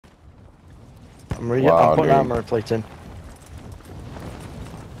I'm putting armor plates in.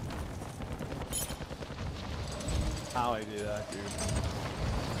 How I do that, dude.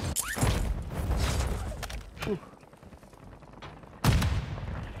 Whew.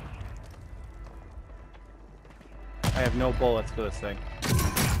 I have no bullets for this thing.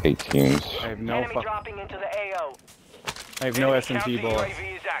 8 teams. I have no dropping into the AO. I have no SMG bullets.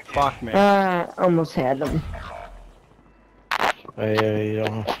 Fuck me. Almost had them. I don't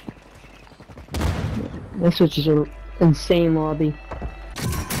know. This switch is an insane lobby.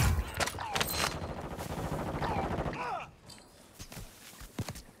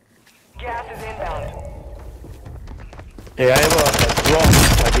 Gas is inbound. Hey, I have a drone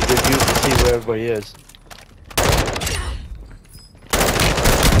I could just use to see where everybody is.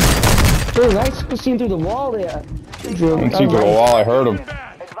 Dude, I seen through the wall there. Drew. I didn't see through the wall, I heard him.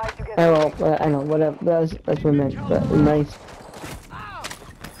 I know, whatever. That's what I meant. But nice.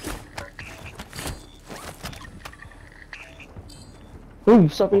 Ooh,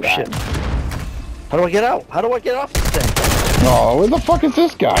 something Shit. How do I get out? How do I get off this thing? Oh, where the fuck is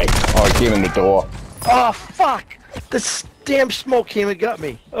this guy? Oh, he came in the door. Oh, fuck! This damn smoke came and got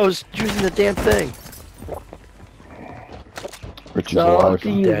me. I was using the damn thing. Richie's So, alive.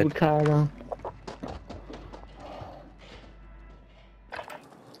 to you, Dead. Ricardo.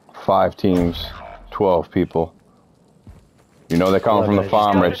 5 teams, 12 people. You know they're coming from the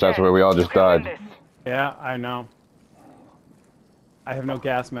farm, Rich. That's where we all just died. Yeah, I know. I have no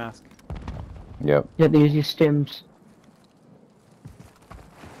gas mask. Yep. Yeah, there's your stims.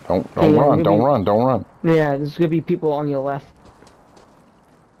 Don't Hey, run, maybe- don't run, don't run. Yeah, there's gonna be people on your left.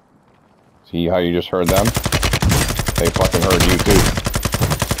 See how you just heard them? They fucking heard you too.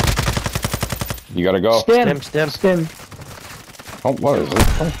 You gotta go. Stim. Oh, what is it?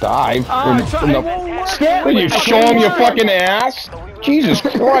 Don't dive. Stim! Did you show him your fucking ass? Jesus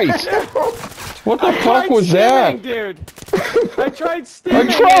Christ! What the fuck was that? Dude. I tried I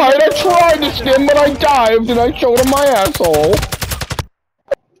stimming. tried to stim, but I dived and I showed him my asshole.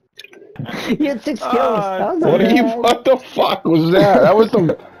 You had 6 kills. That was What the fuck was that? That was some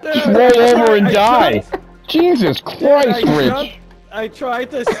roll over and die. Jesus Christ, Rich. I tried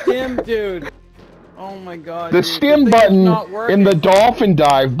to stim, dude. Oh my god. The dude, stim this thing is button not and working. the dolphin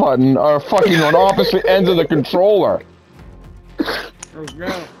dive button are fucking on opposite ends of the controller. I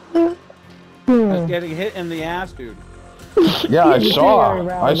was getting hit in the ass, dude. Yeah, I saw.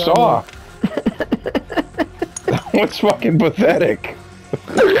 I saw. What's fucking pathetic?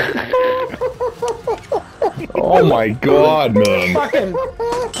 Oh my god, man. Fucking,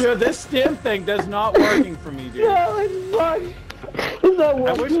 dude, this stim thing does not working for me, dude. No, it's fun. It's not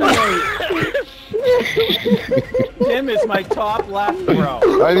I wish working. I Stim is my top left, bro.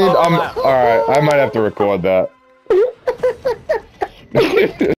 Alright, I might have to record that.